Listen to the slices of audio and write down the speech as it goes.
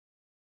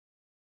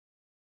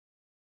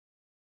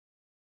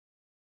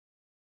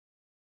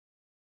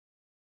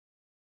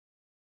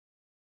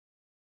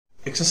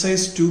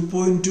Exercise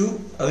 2.2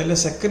 അതിലെ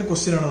second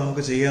question ആണ്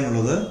നമുക്ക്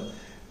ചെയ്യാനുള്ളത്.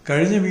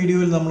 കഴിഞ്ഞ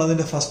വീഡിയോയിൽ നമ്മൾ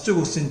അതിന്റെ ഫസ്റ്റ്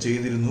ക്വസ്റ്റ്യൻ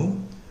ചെയ്തിരുന്നു.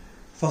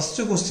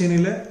 ഫസ്റ്റ്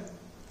ക്വസ്റ്റ്യനിൽ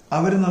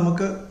അവർ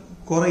നമുക്ക്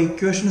കുറെ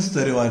ഇക്വേഷൻസ്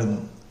തരുമായിരുന്നു.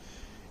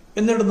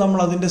 എന്നിട്ട് നമ്മൾ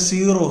അതിന്റെ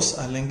സീറോസ്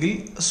അല്ലെങ്കിൽ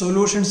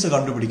സൊല്യൂഷൻസ്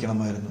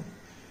കണ്ടുപിടിക്കണമായിരുന്നു.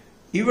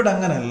 ഇവിടെ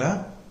അങ്ങനെയല്ല.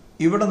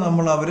 ഇവിടെ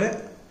നമ്മൾ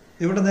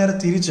ഇവിടെ നേരെ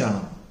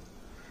തിരിച്ചാണ്.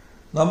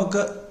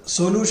 നമുക്ക്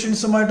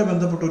സൊല്യൂഷൻസുമായിട്ട്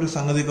ബന്ധപ്പെട്ട ഒരു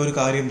സംഗതിക്ക് ഒരു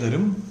കാര്യം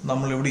തരും.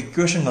 നമ്മൾ ഇവിടെ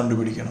ഇക്വേഷൻ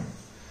കണ്ടുപിടിക്കണം.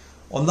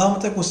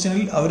 ഒന്നാമത്തെ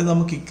ക്വസ്റ്റ്യനിൽ അവർ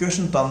നമുക്ക്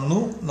ഇക്വേഷൻ തന്നു,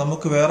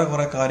 നമുക്ക് വേറെ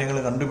കുറെ കാര്യങ്ങൾ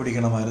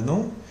കണ്ടുപിടിക്കണമായിരുന്നു.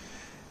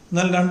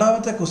 എന്നാൽ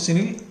രണ്ടാമത്തെ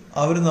ക്വസ്റ്റ്യനിൽ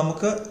അവർ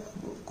നമുക്ക്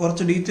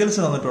കുറച്ച് ഡീറ്റെയിൽസ്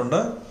തന്നിട്ടുണ്ട്,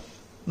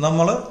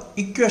 നമ്മൾ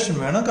ഇക്വേഷൻ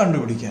വേണം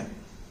കണ്ടുപിടിക്കാൻ.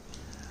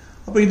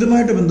 അപ്പോൾ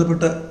ഇതുമായിട്ട്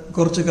ബന്ധപ്പെട്ട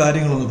കുറച്ച്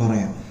കാര്യങ്ങളൊന്ന്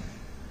പറയാം.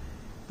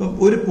 ഇപ്പം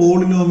ഒരു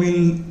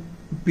polynomial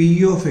P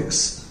of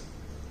X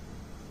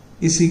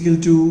is equal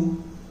to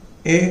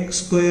X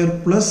square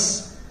plus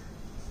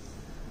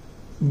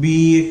B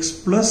X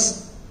plus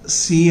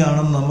C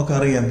ആണെന്ന്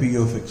നമുക്കറിയാം. പി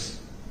ഓഫ് എക്സ്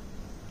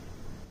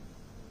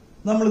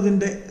നമ്മൾ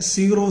ഇതിന്റെ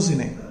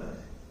സീറോസിനെ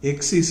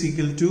X is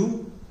equal to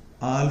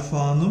alpha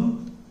എന്നും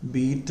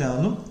ബീറ്റ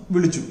എന്നും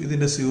വിളിച്ചു,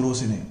 ഇതിന്റെ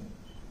സീറോസിനെ.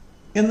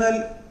 എന്നാൽ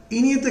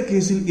ഇനിയത്തെ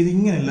കേസിൽ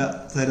ഇതിങ്ങനെയല്ല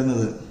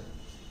തരുന്നത്.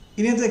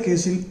 ഇനിയത്തെ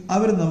കേസിൽ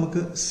അവർ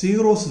നമുക്ക്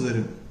സീറോസ്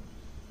തരും.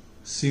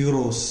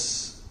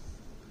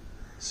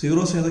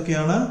 സീറോസ്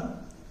ഏതൊക്കെയാണ്?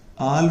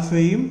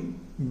 ആൽഫയും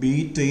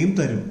ബീറ്റയും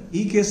തരും.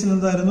 ഈ കേസിൽ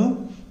എന്തായിരുന്നു?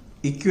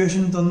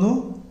 ഇക്വേഷൻ തന്നു,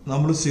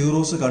 നമ്മൾ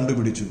സീറോസ്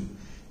കണ്ടുപിടിച്ചു.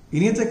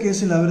 ഇനിയത്തെ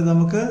കേസിൽ അവർ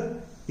നമുക്ക്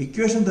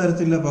ഇക്വേഷൻ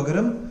തരത്തില്ല,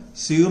 പകരം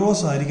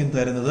സീറോസ് ആയിരിക്കും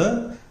തരുന്നത്.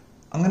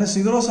 അങ്ങനെ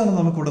സീറോസ് ആണ്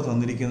നമുക്കിവിടെ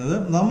തന്നിരിക്കുന്നത്.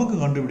 നമുക്ക്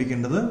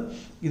കണ്ടുപിടിക്കേണ്ടത്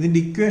ഇതിന്റെ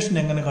ഇക്വേഷൻ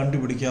എങ്ങനെ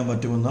കണ്ടുപിടിക്കാൻ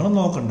പറ്റുമെന്നാണ്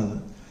നോക്കേണ്ടത്.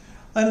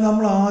 അതിന്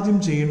നമ്മൾ ആദ്യം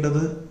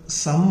ചെയ്യേണ്ടത്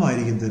സം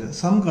ആയിരിക്കും തരുക.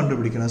 സം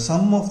കണ്ടുപിടിക്കണം.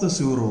 Some of the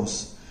zeros.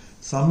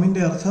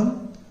 സമ്മിന്റെ അർത്ഥം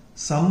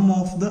സം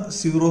ഓഫ് ദ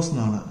സീറോസ്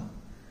എന്നാണ്.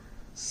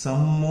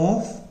 Some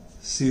of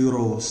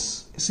zeros.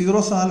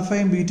 സീറോസ്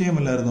ആൽഫയും ബീറ്റയും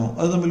അല്ലായിരുന്നോ?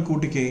 അത് തമ്മിൽ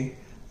കൂട്ടിക്കേ,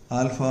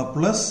 ആൽഫ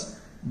പ്ലസ്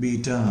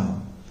ബീറ്റ.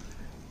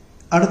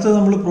 അടുത്തത്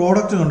നമ്മൾ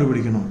പ്രോഡക്റ്റ്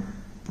കണ്ടുപിടിക്കണം.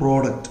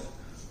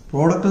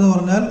 പ്രോഡക്റ്റ് എന്ന്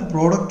പറഞ്ഞാൽ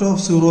പ്രോഡക്റ്റ്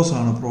ഓഫ് സീറോസ്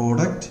ആണ്.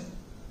 Product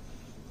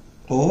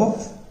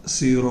of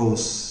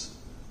zeros.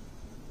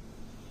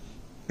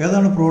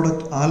 ഏതാണ്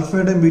product?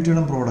 ആൽഫയുടെയും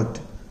ബീറ്റയുടെയും product,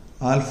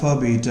 alpha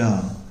beta.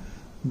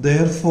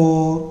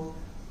 Therefore,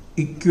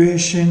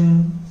 equation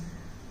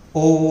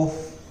of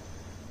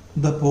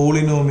the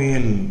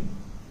polynomial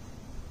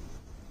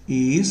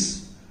is,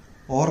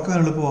 ഓർക്കാൻ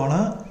എളുപ്പമാണ്,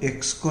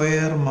 X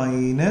square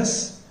minus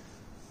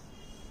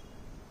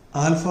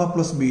alpha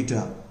plus beta.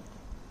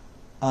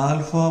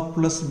 Alpha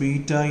plus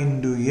beta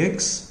into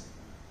X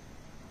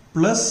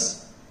plus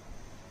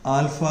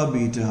alpha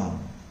beta.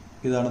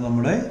 ഇതാണ്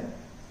നമ്മുടെ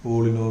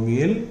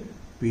polynomial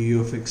P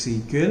of X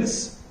equals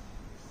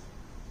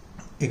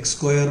X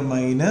square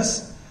minus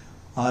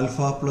alpha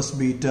plus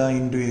beta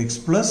into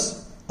X plus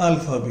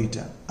alpha beta.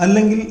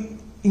 അല്ലെങ്കിൽ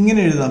ഇങ്ങനെ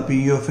എഴുതാം, P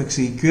of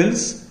X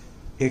equals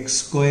X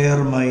square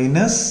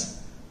minus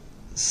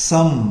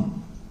some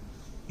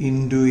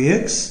into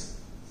X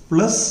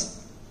plus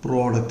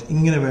product.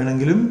 ഇങ്ങനെ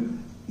വേണമെങ്കിലും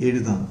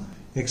എഴുതാം.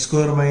 X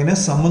square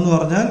minus some എന്ന്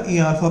പറഞ്ഞാൽ ഈ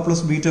alpha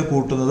plus beta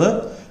കൂട്ടുന്നത്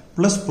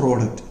പ്ലസ്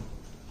പ്രോഡക്റ്റ്.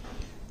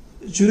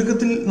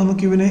 ചുരുക്കത്തിൽ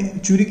നമുക്കിവനെ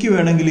ചുരുക്കി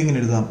വേണമെങ്കിൽ ഇങ്ങനെ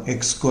എഴുതാം,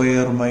 എക്സ്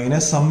സ്ക്വയർ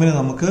മൈനസ് സമ്മിന്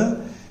നമുക്ക്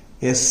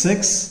എസ്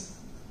എക്സ്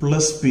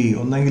പ്ലസ് പി.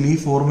 ഒന്നെങ്കിൽ ഈ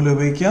ഫോർമുല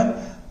ഉപയോഗിക്കാം,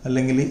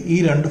 അല്ലെങ്കിൽ ഈ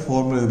രണ്ട്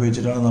ഫോർമുല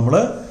ഉപയോഗിച്ചിട്ടാണ് നമ്മൾ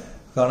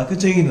കണക്ക്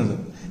ചെയ്യുന്നത്.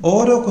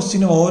 ഓരോ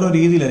ക്വസ്റ്റ്യനും ഓരോ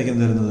രീതിയിലായിരിക്കും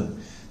തരുന്നത്.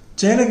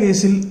 ചില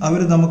കേസിൽ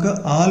അവർ നമുക്ക്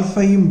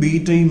ആൽഫയും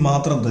ബീറ്റയും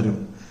മാത്രം തരും.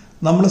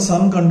 നമ്മൾ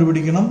സം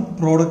കണ്ടുപിടിക്കണം,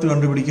 പ്രോഡക്റ്റ്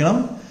കണ്ടുപിടിക്കണം,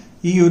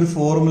 ഈ ഒരു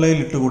ഫോർമുലയിൽ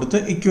ഇട്ട് കൊടുത്ത്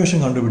ഇക്വേഷൻ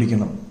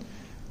കണ്ടുപിടിക്കണം.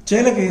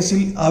 ചില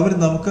കേസിൽ അവർ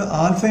നമുക്ക്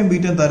ആൽഫയും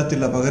ബീറ്റയും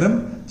തരത്തില്ല, പകരം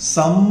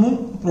സമ്മും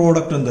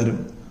പ്രോഡക്റ്റും തരും.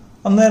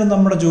 അന്നേരം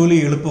നമ്മുടെ ജോലി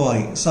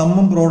എളുപ്പമായി.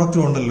 സമ്മും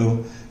പ്രോഡക്റ്റും ഉണ്ടല്ലോ,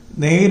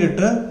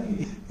 നേരിട്ട്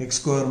X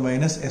square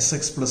minus S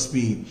X plus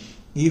P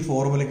ഈ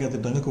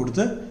ഫോർമുലയ്ക്കകത്തിട്ട് അങ്ങ്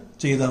കൊടുത്ത്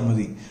ചെയ്താൽ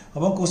മതി.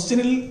 അപ്പം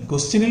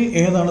ക്വസ്റ്റ്യനിൽ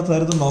ഏതാണ്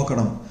തരുന്നത്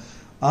നോക്കണം.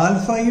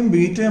 ആൽഫയും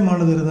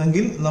ബീറ്റയുമാണ്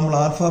തരുന്നതെങ്കിൽ നമ്മൾ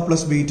ആൽഫ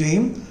പ്ലസ്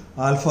ബീറ്റയും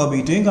ആൽഫ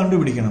ബീറ്റയും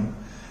കണ്ടുപിടിക്കണം.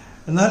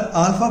 എന്നാൽ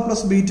ആൽഫ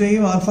പ്ലസ്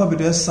ബീറ്റയും ആൽഫ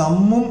ബീറ്റയും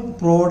സമ്മും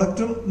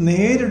പ്രോഡക്റ്റും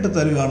നേരിട്ട്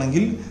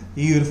തരുകയാണെങ്കിൽ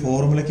ഈ ഒരു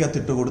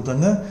ഫോർമുലയ്ക്കകത്തിട്ട്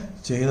കൊടുത്തങ്ങ്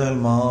ചെയ്താൽ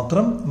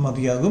മാത്രം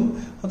മതിയാകും.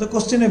 അത്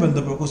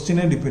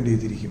ക്വസ്റ്റ്യനെ ഡിപ്പെൻഡ്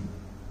ചെയ്തിരിക്കും.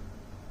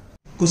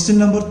 Question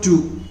number 2.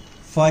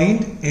 Find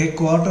a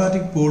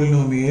quadratic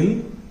polynomial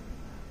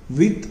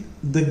with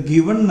the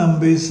given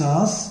numbers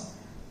as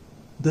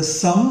the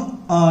sum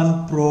and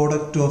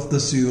product of the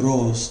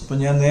zeros. അപ്പൊ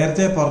ഞാൻ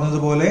നേരത്തെ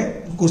പറഞ്ഞതുപോലെ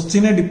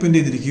ക്വസ്റ്റ്യനെ ഡിപ്പെൻഡ്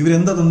ചെയ്തിരിക്കും.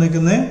 ഇവരെന്താ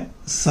തന്നിരിക്കുന്നത്?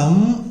 സം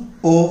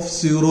ഓഫ്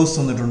സീറോസ്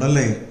തന്നിട്ടുണ്ട്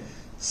അല്ലേ?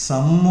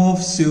 സം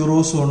ഓഫ്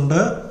സീറോസ്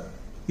ഉണ്ട്,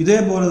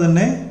 ഇതേപോലെ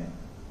തന്നെ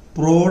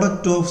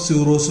പ്രോഡക്റ്റ് ഓഫ്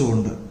സീറോസും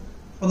ഉണ്ട്.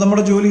 അപ്പൊ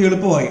നമ്മുടെ ജോലി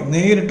എളുപ്പമായി.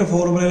 നേരിട്ട്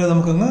ഫോർമുലയിൽ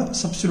നമുക്കങ്ങ്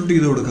സബ്സ്റ്റിറ്റ്യൂട്ട്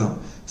ചെയ്ത് കൊടുക്കാം.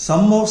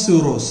 സം ഓഫ്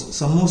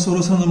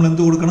സീറോസിന് നമ്മൾ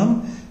എന്ത് കൊടുക്കണം?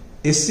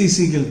 S is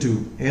equal to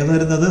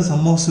ഏതായിരുന്നത്?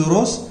 Some of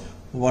zeros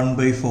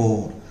 1/4.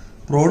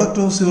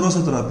 Product of zeros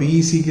എത്ര? P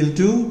is equal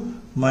to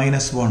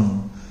 -1.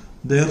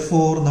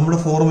 Therefore നമ്മുടെ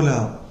ഫോർമുല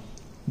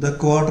ദ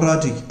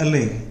ക്വാഡ്രാറ്റിക്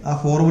അല്ലേ? ആ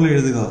ഫോർമുല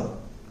എഴുതുക.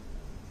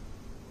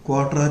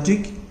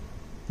 quadratic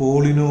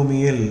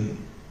polynomial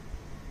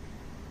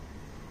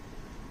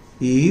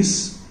is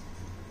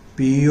p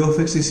of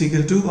x is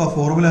equal to ആ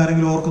ഫോർമുല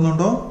ആരെങ്കിലും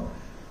ഓർക്കുന്നുണ്ടോ?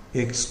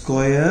 x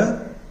square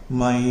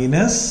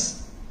minus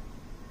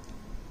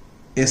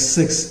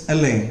sx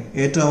അല്ലേ?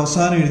 ഏറ്റവും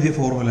അവസാനം എഴുതിയ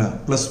ഫോർമുല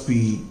പ്ലസ് പി.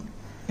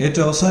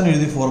 ഏറ്റവും അവസാനം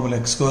എഴുതിയ formula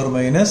x square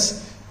minus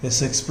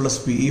sx plus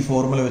p. ഈ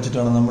ഫോർമുല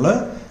വെച്ചിട്ടാണ് നമ്മൾ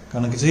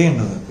കണക്ക്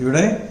ചെയ്യേണ്ടത്.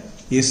 ഇവിടെ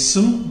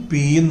എസും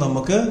പിയും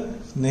നമുക്ക്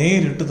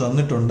നേരിട്ട്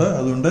തന്നിട്ടുണ്ട്.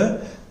 അതുകൊണ്ട്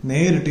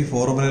നേരിട്ട് ഈ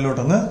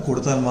ഫോർമുലയിലോട്ട് അങ്ങ്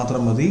കൊടുത്താൽ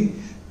മാത്രം മതി.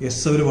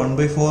 എസ് ഒരു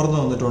 1/4 എന്ന്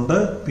വന്നിട്ടുണ്ട്,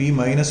 പി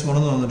 -1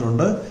 എന്ന്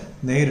വന്നിട്ടുണ്ട്.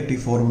 നേരിട്ട് ഈ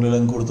ഫോർമുലയിൽ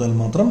അങ്ങ് കൊടുത്താൽ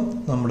മാത്രം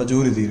നമ്മുടെ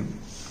ജോലി തീരും.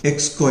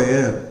 X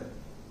square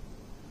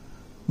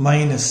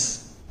minus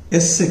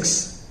S X,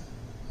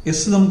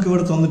 S നമുക്ക്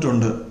ഇവിടെ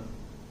തന്നിട്ടുണ്ട്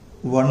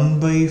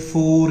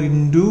 1/4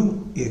 ഇൻറ്റു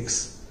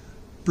എക്സ്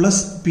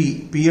പ്ലസ് പി,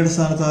 പിയുടെ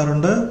സ്ഥാനത്ത്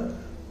ആരുണ്ട്?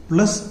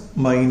 Plus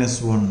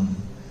 -1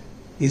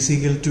 is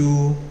equal to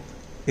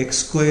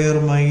X square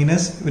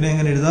minus, ഇവനെ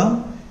എങ്ങനെ എഴുതാം?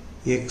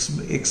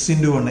 X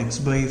into 1,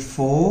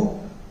 x/4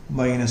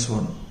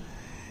 -1.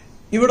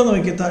 ഇവിടെ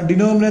നോക്കിയാൽ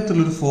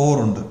ഡിനോമിനേറ്ററിൽ ഒരു 4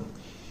 ഉണ്ട്.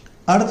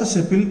 അടുത്ത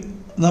സ്റ്റെപ്പിൽ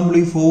നമ്മൾ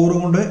ഈ 4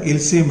 കൊണ്ട്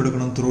LCM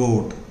എടുക്കണം. ത്രൂ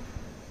ഔട്ട്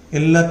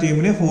എല്ലാ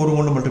ടീമിനെയും 4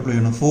 കൊണ്ട് മൾട്ടിപ്ലൈ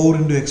ചെയ്യണം. 4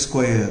 into X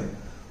square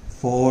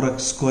 4x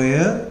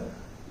square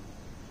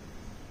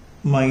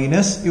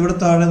minus, ഇവിടെ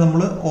താഴെ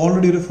നമ്മൾ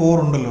ഓൾറെഡി ഒരു 4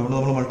 ഉണ്ടല്ലോ, ഇവിടെ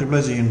നമ്മൾ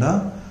മൾട്ടിപ്ലൈ ചെയ്യണ്ട.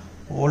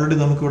 ഓൾറെഡി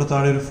നമുക്ക് ഇവിടെ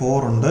താഴെ ഒരു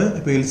 4 ഉണ്ട്.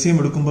 ഇപ്പോൾ LCM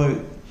എടുക്കുമ്പോൾ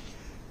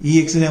ഈ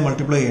എക്സിനെ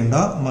മൾട്ടിപ്ലൈ ചെയ്യണ്ട,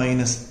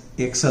 മൈനസ്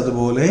എക്സ്.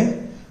 അതുപോലെ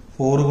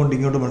 4 കൊണ്ട്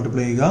ഇങ്ങോട്ട്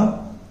മൾട്ടിപ്ലൈ ചെയ്യുക,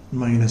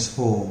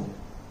 -4.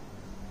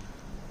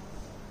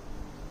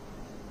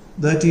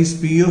 That is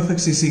P of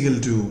X is equal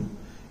to,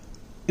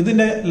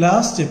 ഇതിന്റെ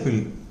ലാസ്റ്റ് സ്റ്റെപ്പിൽ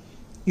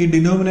ഈ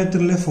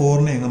ഡിനോമിനേറ്ററിലെ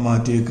 4നെ അങ്ങ്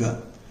മാറ്റിയേക്കുക.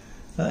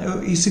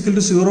 ഈസിക്കൽ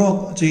ടു 0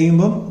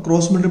 ചെയ്യുമ്പം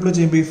ക്രോസ് മൾട്ടിപ്ലൈ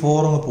ചെയ്യുമ്പോൾ ഈ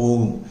 4 അങ്ങ്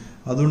പോകും.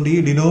 അതുകൊണ്ട് ഈ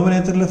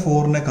ഡിനോമിനേറ്ററിലെ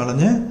 4നെ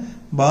കളഞ്ഞ്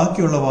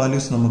ബാക്കിയുള്ള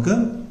വാല്യൂസ് നമുക്ക്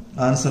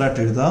ആൻസർ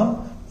ആയിട്ട് എഴുതാം.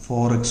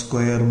 4x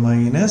square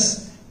minus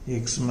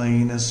X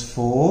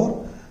 -4.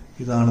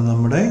 ഇതാണ്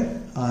നമ്മുടെ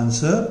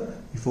ആൻസർ.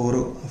 ഈ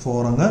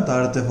 4 അങ്ങ്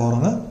താഴത്തെ 4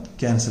 അങ്ങ്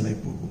ക്യാൻസൽ ആയി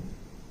പോകും.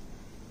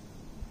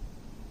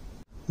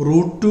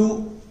 √2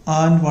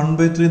 and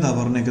 1/3 എന്നാണ്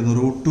പറഞ്ഞേക്കുന്നത്.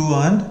 √2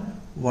 and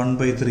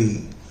 1/3.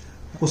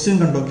 ക്വസ്റ്റ്യൻ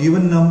കണ്ടോ?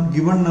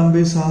 Given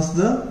numbers as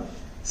the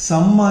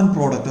sum and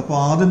product. അപ്പോൾ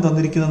ആദ്യം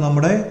തന്നിരിക്കുന്നത്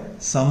നമ്മുടെ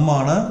സം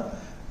ആണ്,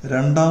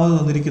 രണ്ടാമത്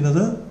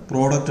തന്നിരിക്കുന്നത്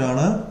പ്രോഡക്റ്റ്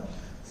ആണ്.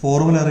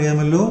 ഫോർമുല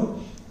അറിയാമല്ലോ,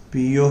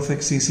 P of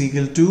X is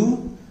equal to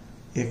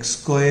X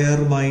square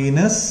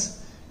minus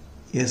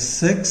S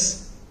X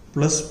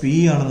plus P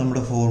ആണ്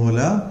നമ്മുടെ formula.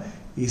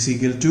 Is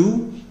equal to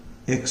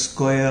X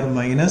square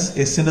minus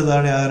എസിന്റെ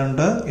താഴെ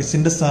ആരുണ്ട്?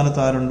 എസിന്റെ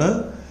സ്ഥാനത്ത് ആരുണ്ട്?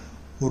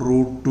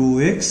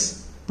 √2x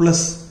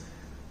പ്ലസ്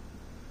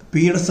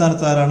പിയുടെ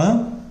സ്ഥാനത്ത് ആരാണ്?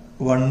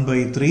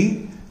 1/3.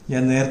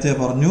 ഞാൻ നേരത്തെ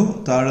പറഞ്ഞു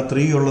താഴെ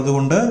 3 ഉള്ളത്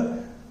കൊണ്ട്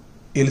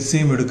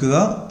LCM എടുക്കുക.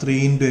 3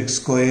 into X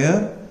square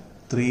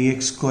 3x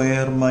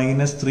square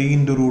minus 3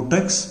 into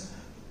 √x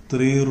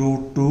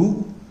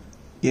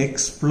 3√2x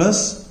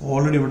plus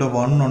already ഇവിടെ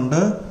 1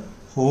 ഉണ്ട്,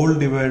 ഹോൾ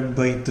ഡിവൈഡ്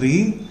ബൈ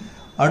 3.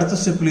 അടുത്ത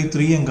സ്റ്റെപ്പിൽ ഈ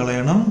 3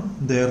 കളയണം.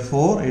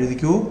 therefore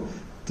എഴുതിക്കൂ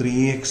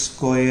 3x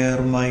square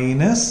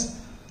minus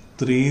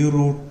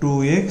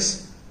 3√2x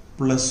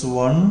plus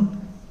 1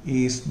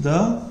 is the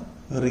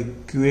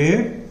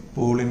required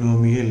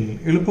polynomial.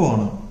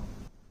 എളുപ്പമാണ്.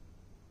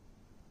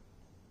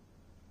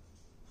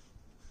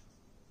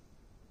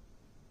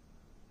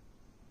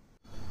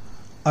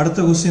 അടുത്ത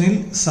ക്വസ്റ്റ്യനിൽ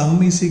some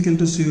is equal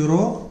to 0,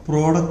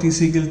 product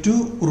is equal to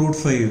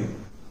 √5.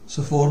 So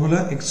formula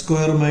X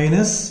square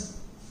minus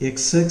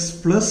xx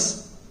plus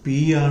P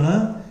ആണ്,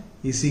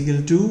 is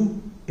equal to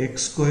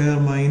X square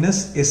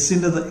minus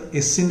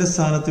എസിന്റെ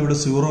സ്ഥാനത്ത് ഇവിടെ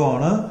 0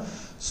 ആണ്.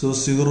 So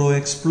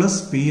 0x plus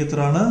P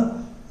എത്രയാണ്?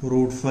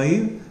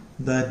 √5.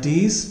 That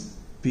is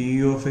P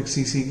of X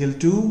is equal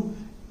to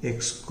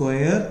X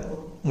square.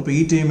 അപ്പൊ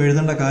ഈ time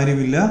എഴുതേണ്ട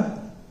കാര്യമില്ല,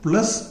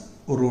 പ്ലസ്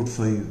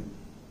 √5.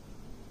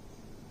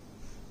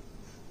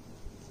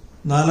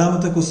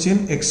 നാലാമത്തെ question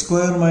X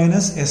square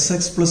minus S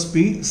X plus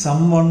P. Some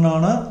 1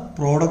 ആണ്,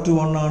 പ്രോഡക്റ്റ്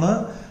 1 ആണ്.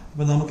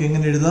 അപ്പൊ നമുക്ക്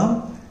എങ്ങനെ എഴുതാം?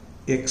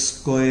 X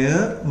square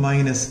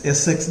minus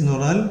S X എന്ന്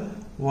പറഞ്ഞാൽ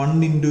 1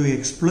 ഇൻറ്റു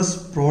എക്സ് പ്ലസ്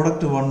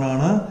പ്രോഡക്റ്റ് 1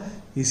 ആണ്,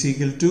 is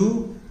equal to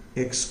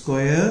X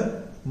square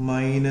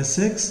minus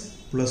X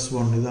plus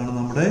 1. ഇതാണ്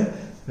നമ്മുടെ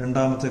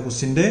രണ്ടാമത്തെ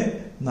ക്വസ്റ്റ്യന്റെ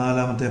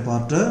നാലാമത്തെ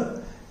പാർട്ട്.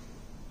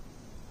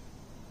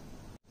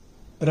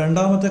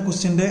 രണ്ടാമത്തെ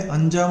ക്വസ്റ്റ്യന്റെ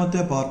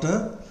അഞ്ചാമത്തെ പാർട്ട്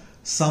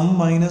സം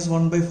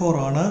 -1/4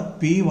 ആണ്,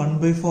 പി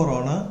 1/4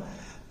 ആണ്.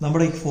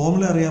 നമ്മുടെ ഈ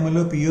ഫോർമുല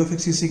അറിയാമല്ലോ, P of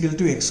X is equal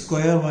to X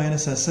square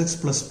minus S X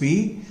plus P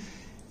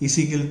is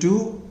equal to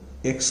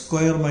X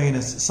square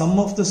minus some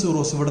of the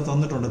zeros ഇവിടെ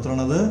തന്നിട്ടുണ്ട്.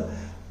 എത്രയാണത്?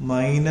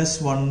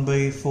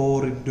 -1/4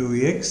 into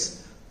X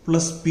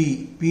plus P.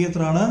 P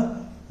എത്രയാണ്?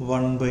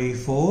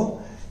 1/4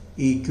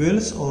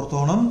 equals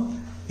ഓർത്തോണം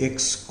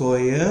X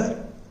square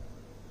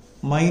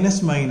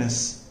minus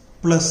minus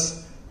plus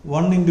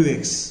 1 into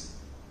X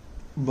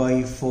by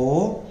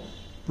 4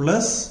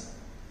 plus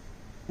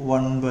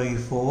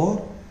 1/4.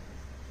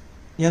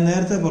 ഞാൻ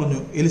നേരത്തെ പറഞ്ഞു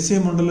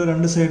LCM ഉണ്ടല്ലോ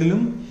രണ്ട്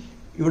സൈഡിലും.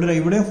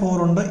 ഇവിടെ 4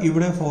 ഉണ്ട്,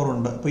 ഇവിടെ 4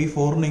 ഉണ്ട്. അപ്പോൾ ഈ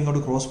 4നെ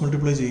ഇങ്ങോട്ട് ക്രോസ്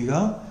മൾട്ടിപ്ലൈ ചെയ്യുക.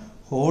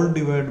 Whole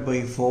divide by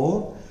 4.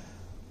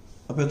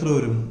 അപ്പോൾ എത്ര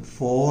വരും?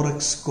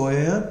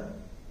 4x²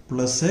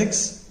 plus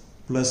X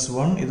plus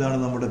 1. ഇതാണ്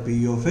നമ്മുടെ പി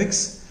ഓഫ്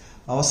എക്സ്.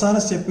 അവസാന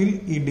സ്റ്റെപ്പിൽ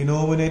ഈ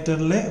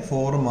ഡിനോമിനേറ്ററിലെ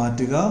 4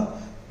 മാറ്റുക.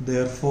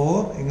 therefore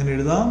എങ്ങനെ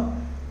എഴുതാം?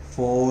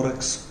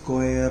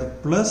 4x²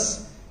 plus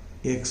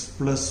X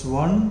plus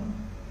 1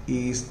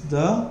 is the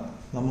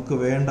നമുക്ക്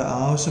വേണ്ട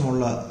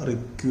ആവശ്യമുള്ള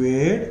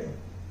റിക്വയർഡ്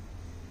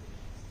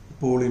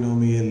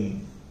പോളിനോമിയൽ.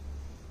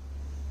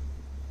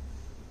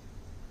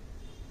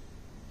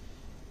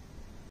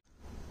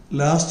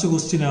 ലാസ്റ്റ്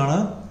ക്വസ്റ്റ്യൻ ആണ്.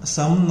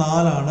 സം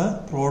 4 ആണ്,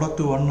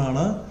 പ്രോഡക്റ്റ് 1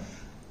 ആണ്.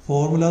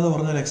 ഫോർമുല എന്ന്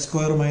പറഞ്ഞാൽ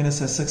x²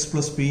 minus S X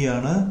plus P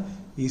ആണ്.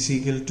 Is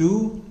equal to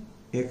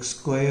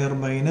x²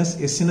 minus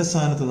എസിന്റെ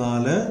സ്ഥാനത്ത്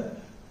 4,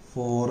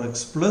 4x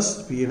പ്ലസ്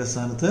പിയുടെ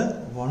സ്ഥാനത്ത്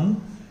 1.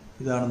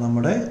 ഇതാണ്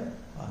നമ്മുടെ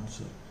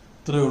ആൻസർ.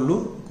 ഇത്രയേ ഉള്ളൂ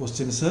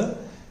ക്വസ്റ്റ്യൻസ്.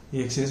 ഈ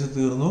എക്സസൈസ്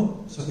തീർന്നു.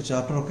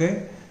 ചാപ്റ്ററൊക്കെ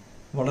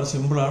വളരെ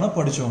സിമ്പിളാണ്,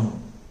 പഠിച്ചോണം.